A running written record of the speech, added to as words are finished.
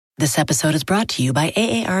This episode is brought to you by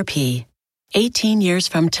AARP. 18 years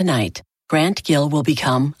from tonight, Grant Gill will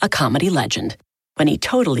become a comedy legend when he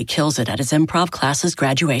totally kills it at his improv class's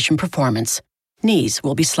graduation performance. Knees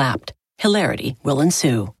will be slapped. Hilarity will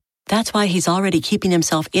ensue. That's why he's already keeping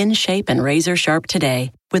himself in shape and razor sharp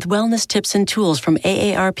today with wellness tips and tools from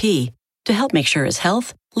AARP to help make sure his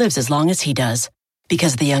health lives as long as he does.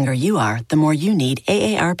 Because the younger you are, the more you need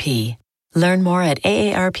AARP. Learn more at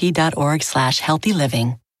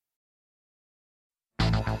aarp.org/healthyliving.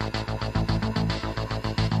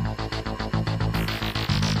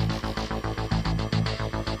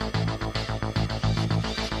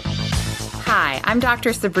 Hi, I'm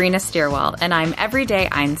Dr. Sabrina Stierwalt, and I'm Everyday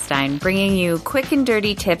Einstein, bringing you quick and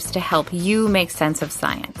dirty tips to help you make sense of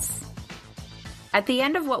science. At the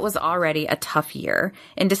end of what was already a tough year,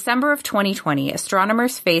 in December of 2020,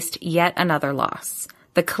 astronomers faced yet another loss,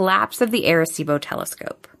 the collapse of the Arecibo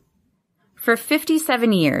telescope. For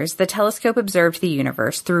 57 years, the telescope observed the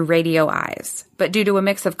universe through radio eyes, but due to a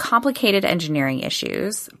mix of complicated engineering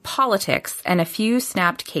issues, politics, and a few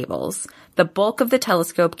snapped cables, the bulk of the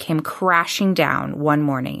telescope came crashing down one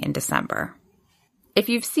morning in December. If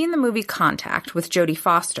you've seen the movie Contact with Jodie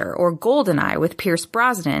Foster or Goldeneye with Pierce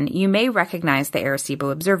Brosnan, you may recognize the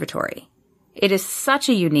Arecibo Observatory. It is such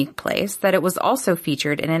a unique place that it was also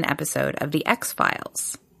featured in an episode of The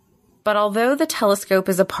X-Files. But although the telescope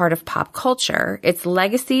is a part of pop culture, its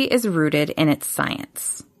legacy is rooted in its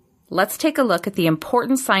science. Let's take a look at the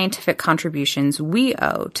important scientific contributions we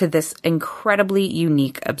owe to this incredibly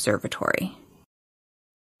unique observatory.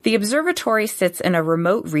 The observatory sits in a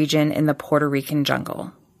remote region in the Puerto Rican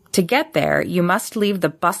jungle. To get there, you must leave the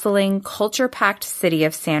bustling, culture-packed city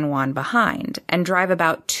of San Juan behind and drive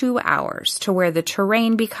about 2 hours to where the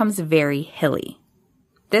terrain becomes very hilly.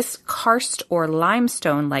 This karst or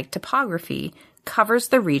limestone-like topography covers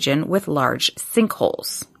the region with large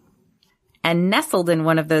sinkholes. And nestled in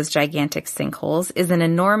one of those gigantic sinkholes is an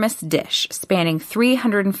enormous dish spanning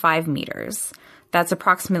 305 meters. That's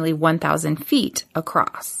approximately 1,000 feet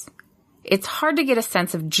across. It's hard to get a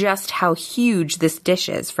sense of just how huge this dish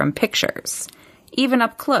is from pictures. Even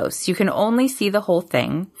up close, you can only see the whole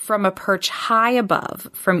thing from a perch high above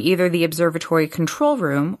from either the observatory control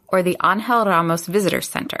room or the Angel Ramos Visitor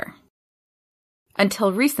Center.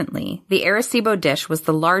 Until recently, the Arecibo dish was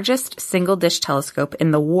the largest single-dish telescope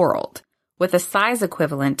in the world, with a size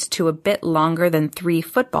equivalent to a bit longer than 3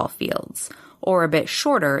 football fields, or a bit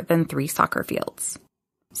shorter than 3 soccer fields.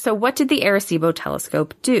 So what did the Arecibo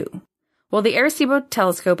telescope do? Well, the Arecibo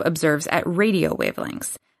telescope observes at radio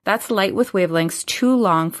wavelengths. That's light with wavelengths too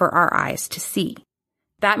long for our eyes to see.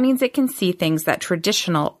 That means it can see things that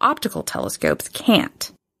traditional optical telescopes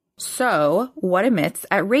can't. So, what emits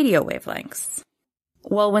at radio wavelengths?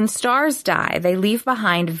 Well, when stars die, they leave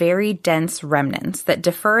behind very dense remnants that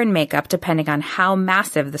differ in makeup depending on how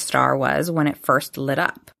massive the star was when it first lit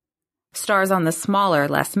up. Stars on the smaller,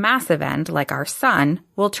 less massive end, like our sun,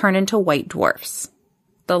 will turn into white dwarfs.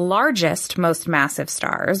 The largest, most massive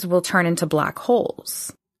stars will turn into black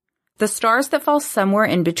holes. The stars that fall somewhere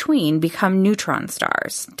in between become neutron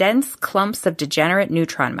stars, dense clumps of degenerate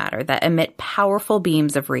neutron matter that emit powerful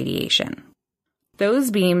beams of radiation. Those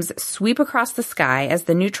beams sweep across the sky as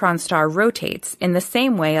the neutron star rotates in the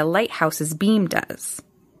same way a lighthouse's beam does.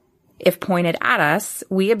 If pointed at us,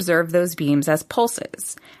 we observe those beams as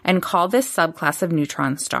pulses and call this subclass of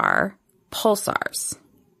neutron star pulsars.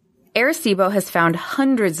 Arecibo has found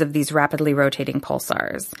hundreds of these rapidly rotating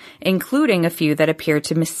pulsars, including a few that appear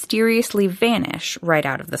to mysteriously vanish right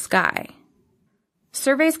out of the sky.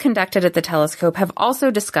 Surveys conducted at the telescope have also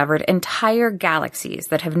discovered entire galaxies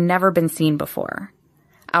that have never been seen before.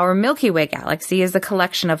 Our Milky Way galaxy is a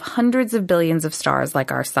collection of hundreds of billions of stars like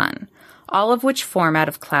our sun, all of which form out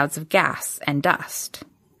of clouds of gas and dust.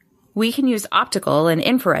 We can use optical and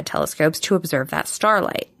infrared telescopes to observe that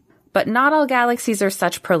starlight. But not all galaxies are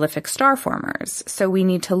such prolific star formers, so we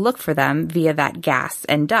need to look for them via that gas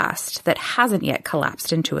and dust that hasn't yet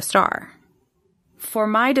collapsed into a star. For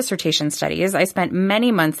my dissertation studies, I spent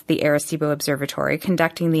many months at the Arecibo Observatory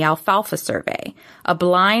conducting the Alfalfa Survey, a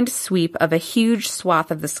blind sweep of a huge swath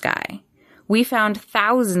of the sky. We found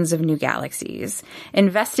thousands of new galaxies,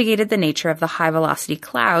 investigated the nature of the high-velocity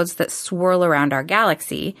clouds that swirl around our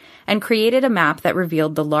galaxy, and created a map that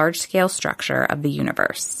revealed the large-scale structure of the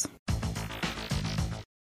universe.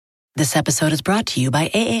 This episode is brought to you by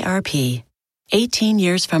AARP. 18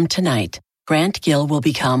 years from tonight, Grant Gill will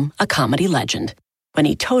become a comedy legend when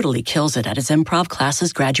he totally kills it at his improv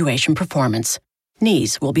class's graduation performance.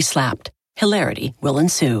 Knees will be slapped. Hilarity will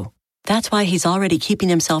ensue. That's why he's already keeping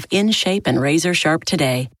himself in shape and razor sharp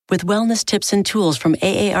today with wellness tips and tools from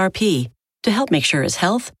AARP to help make sure his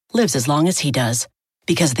health lives as long as he does.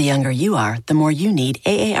 Because the younger you are, the more you need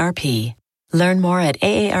AARP. Learn more at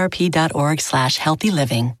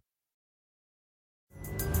aarp.org/healthyliving.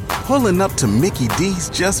 Pulling up to Mickey D's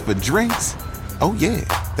just for drinks? Oh yeah,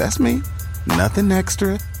 that's me. Nothing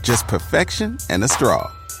extra, just perfection and a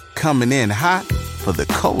straw. Coming in hot for the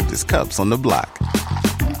coldest cups on the block.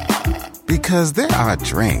 Because there are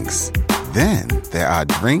drinks. Then there are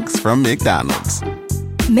drinks from McDonald's.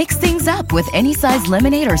 Mix things up with any size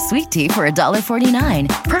lemonade or sweet tea for $1.49.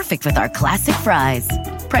 Perfect with our classic fries.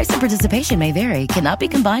 Price and participation may vary. Cannot be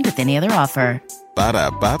combined with any other offer.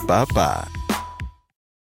 Ba-da-ba-ba-ba.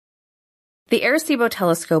 The Arecibo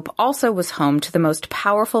telescope also was home to the most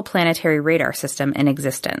powerful planetary radar system in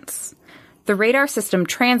existence. The radar system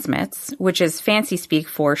transmits, which is fancy speak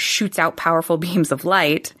for shoots out powerful beams of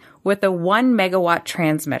light, with a 1 megawatt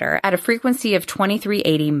transmitter at a frequency of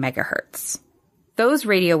 2380 megahertz. Those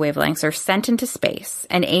radio wavelengths are sent into space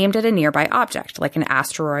and aimed at a nearby object, like an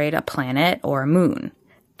asteroid, a planet, or a moon.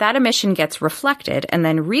 That emission gets reflected and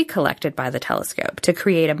then recollected by the telescope to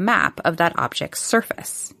create a map of that object's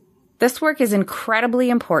surface. This work is incredibly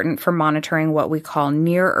important for monitoring what we call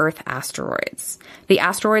near-Earth asteroids, the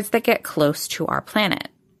asteroids that get close to our planet.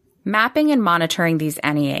 Mapping and monitoring these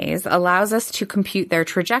NEAs allows us to compute their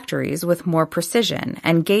trajectories with more precision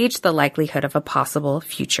and gauge the likelihood of a possible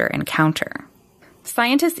future encounter.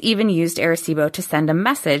 Scientists even used Arecibo to send a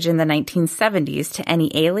message in the 1970s to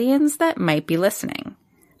any aliens that might be listening.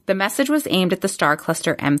 The message was aimed at the star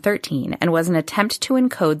cluster M13 and was an attempt to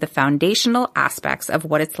encode the foundational aspects of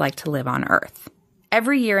what it's like to live on Earth.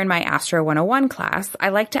 Every year in my Astro 101 class, I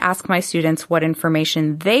like to ask my students what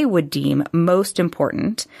information they would deem most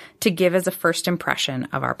important to give as a first impression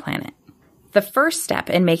of our planet. The first step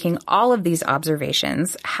in making all of these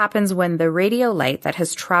observations happens when the radio light that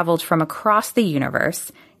has traveled from across the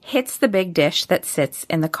universe hits the big dish that sits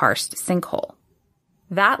in the karst sinkhole.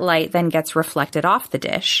 That light then gets reflected off the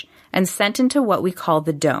dish and sent into what we call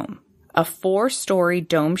the dome, a 4-story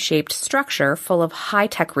dome-shaped structure full of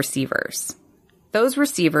high-tech receivers. Those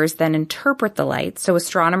receivers then interpret the light so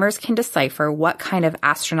astronomers can decipher what kind of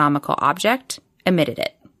astronomical object emitted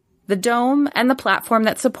it. The dome and the platform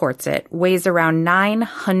that supports it weighs around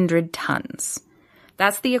 900 tons.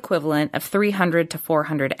 That's the equivalent of 300 to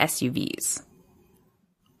 400 SUVs.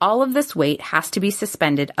 All of this weight has to be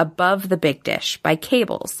suspended above the big dish by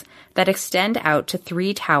cables that extend out to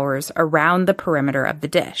 3 towers around the perimeter of the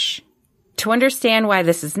dish. To understand why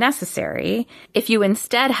this is necessary, if you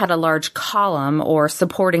instead had a large column or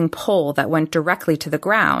supporting pole that went directly to the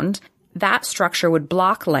ground, that structure would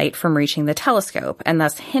block light from reaching the telescope and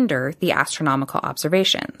thus hinder the astronomical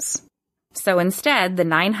observations. So instead, the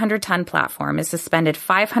 900-ton platform is suspended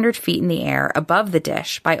 500 feet in the air above the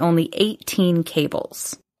dish by only 18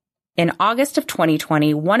 cables. In August of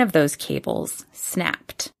 2020, one of those cables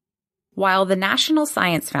snapped. While the National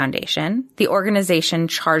Science Foundation, the organization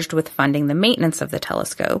charged with funding the maintenance of the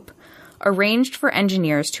telescope, arranged for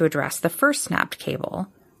engineers to address the first snapped cable,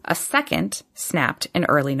 a second snapped in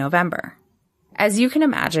early November. As you can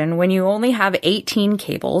imagine, when you only have 18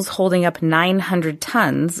 cables holding up 900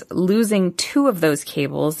 tons, losing 2 of those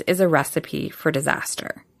cables is a recipe for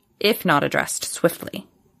disaster, if not addressed swiftly.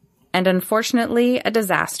 And unfortunately, a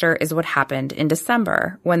disaster is what happened in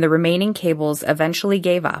December when the remaining cables eventually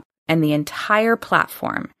gave up and the entire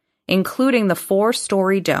platform, including the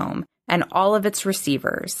 4-story dome and all of its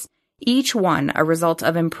receivers, each one a result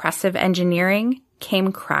of impressive engineering,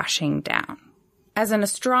 came crashing down. As an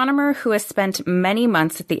astronomer who has spent many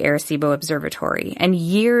months at the Arecibo Observatory and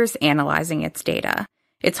years analyzing its data,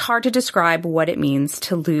 it's hard to describe what it means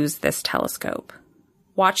to lose this telescope.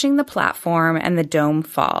 Watching the platform and the dome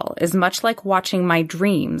fall is much like watching my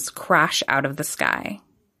dreams crash out of the sky.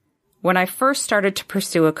 When I first started to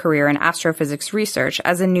pursue a career in astrophysics research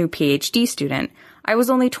as a new PhD student, I was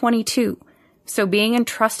only 22, so being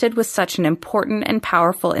entrusted with such an important and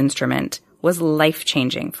powerful instrument was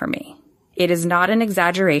life-changing for me. It is not an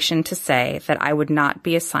exaggeration to say that I would not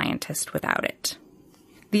be a scientist without it.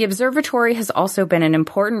 The observatory has also been an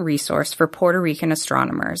important resource for Puerto Rican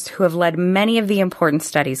astronomers who have led many of the important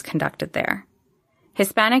studies conducted there.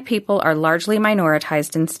 Hispanic people are largely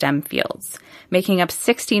minoritized in STEM fields, making up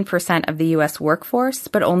 16% of the U.S. workforce,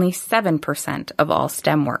 but only 7% of all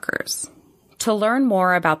STEM workers. To learn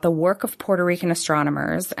more about the work of Puerto Rican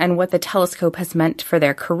astronomers and what the telescope has meant for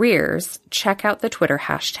their careers, check out the Twitter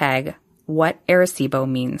hashtag,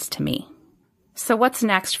 #WhatAreciboMeansToMe. So what's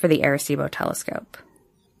next for the Arecibo telescope?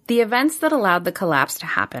 The events that allowed the collapse to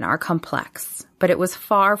happen are complex, but it was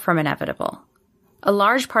far from inevitable. A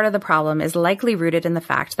large part of the problem is likely rooted in the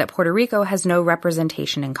fact that Puerto Rico has no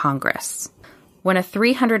representation in Congress. When a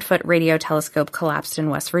 300-foot radio telescope collapsed in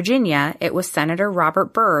West Virginia, it was Senator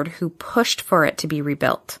Robert Byrd who pushed for it to be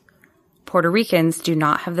rebuilt. Puerto Ricans do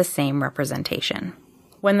not have the same representation.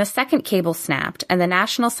 When the second cable snapped and the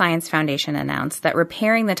National Science Foundation announced that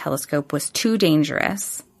repairing the telescope was too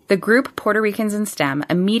dangerous, the group Puerto Ricans in STEM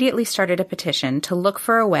immediately started a petition to look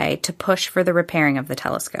for a way to push for the repairing of the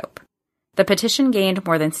telescope. The petition gained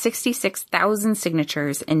more than 66,000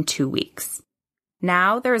 signatures in 2 weeks.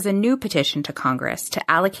 Now there is a new petition to Congress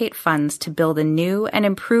to allocate funds to build a new and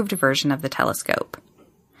improved version of the telescope,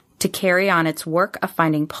 to carry on its work of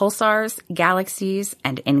finding pulsars, galaxies,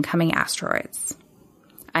 and incoming asteroids.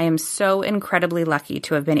 I am so incredibly lucky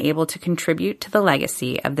to have been able to contribute to the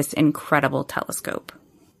legacy of this incredible telescope.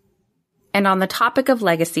 And on the topic of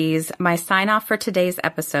legacies, my sign-off for today's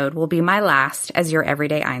episode will be my last as your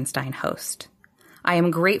Everyday Einstein host. I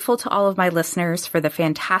am grateful to all of my listeners for the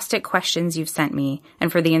fantastic questions you've sent me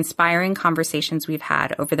and for the inspiring conversations we've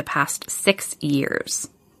had over the past 6 years.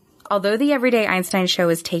 Although the Everyday Einstein Show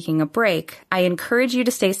is taking a break, I encourage you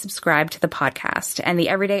to stay subscribed to the podcast and the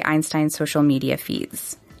Everyday Einstein social media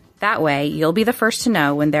feeds. That way, you'll be the first to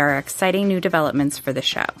know when there are exciting new developments for the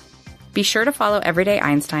show. Be sure to follow Everyday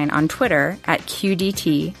Einstein on Twitter at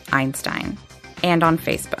QDT Einstein and on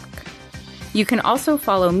Facebook. You can also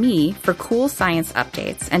follow me for cool science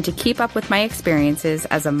updates and to keep up with my experiences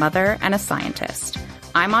as a mother and a scientist.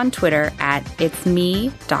 I'm on Twitter at It's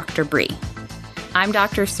Me, Dr. Bree. I'm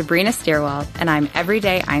Dr. Sabrina Stierwald, and I'm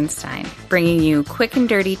Everyday Einstein, bringing you quick and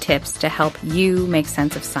dirty tips to help you make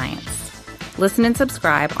sense of science. Listen and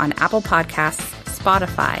subscribe on Apple Podcasts,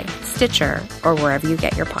 Spotify, Stitcher, or wherever you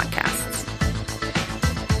get your podcasts.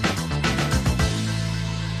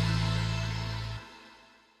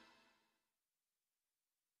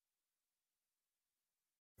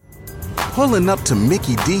 Pulling up to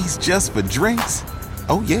Mickey D's just for drinks?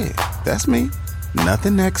 Oh yeah, that's me.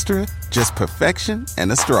 Nothing extra, just perfection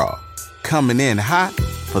and a straw. Coming in hot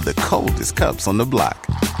for the coldest cups on the block.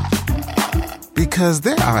 Because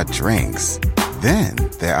there are drinks. Then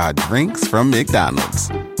there are drinks from McDonald's.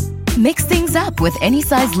 Mix things up with any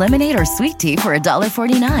size lemonade or sweet tea for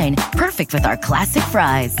 $1.49. Perfect with our classic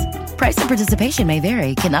fries. Price and participation may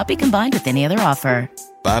vary. Cannot be combined with any other offer.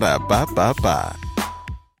 Ba-da-ba-ba-ba.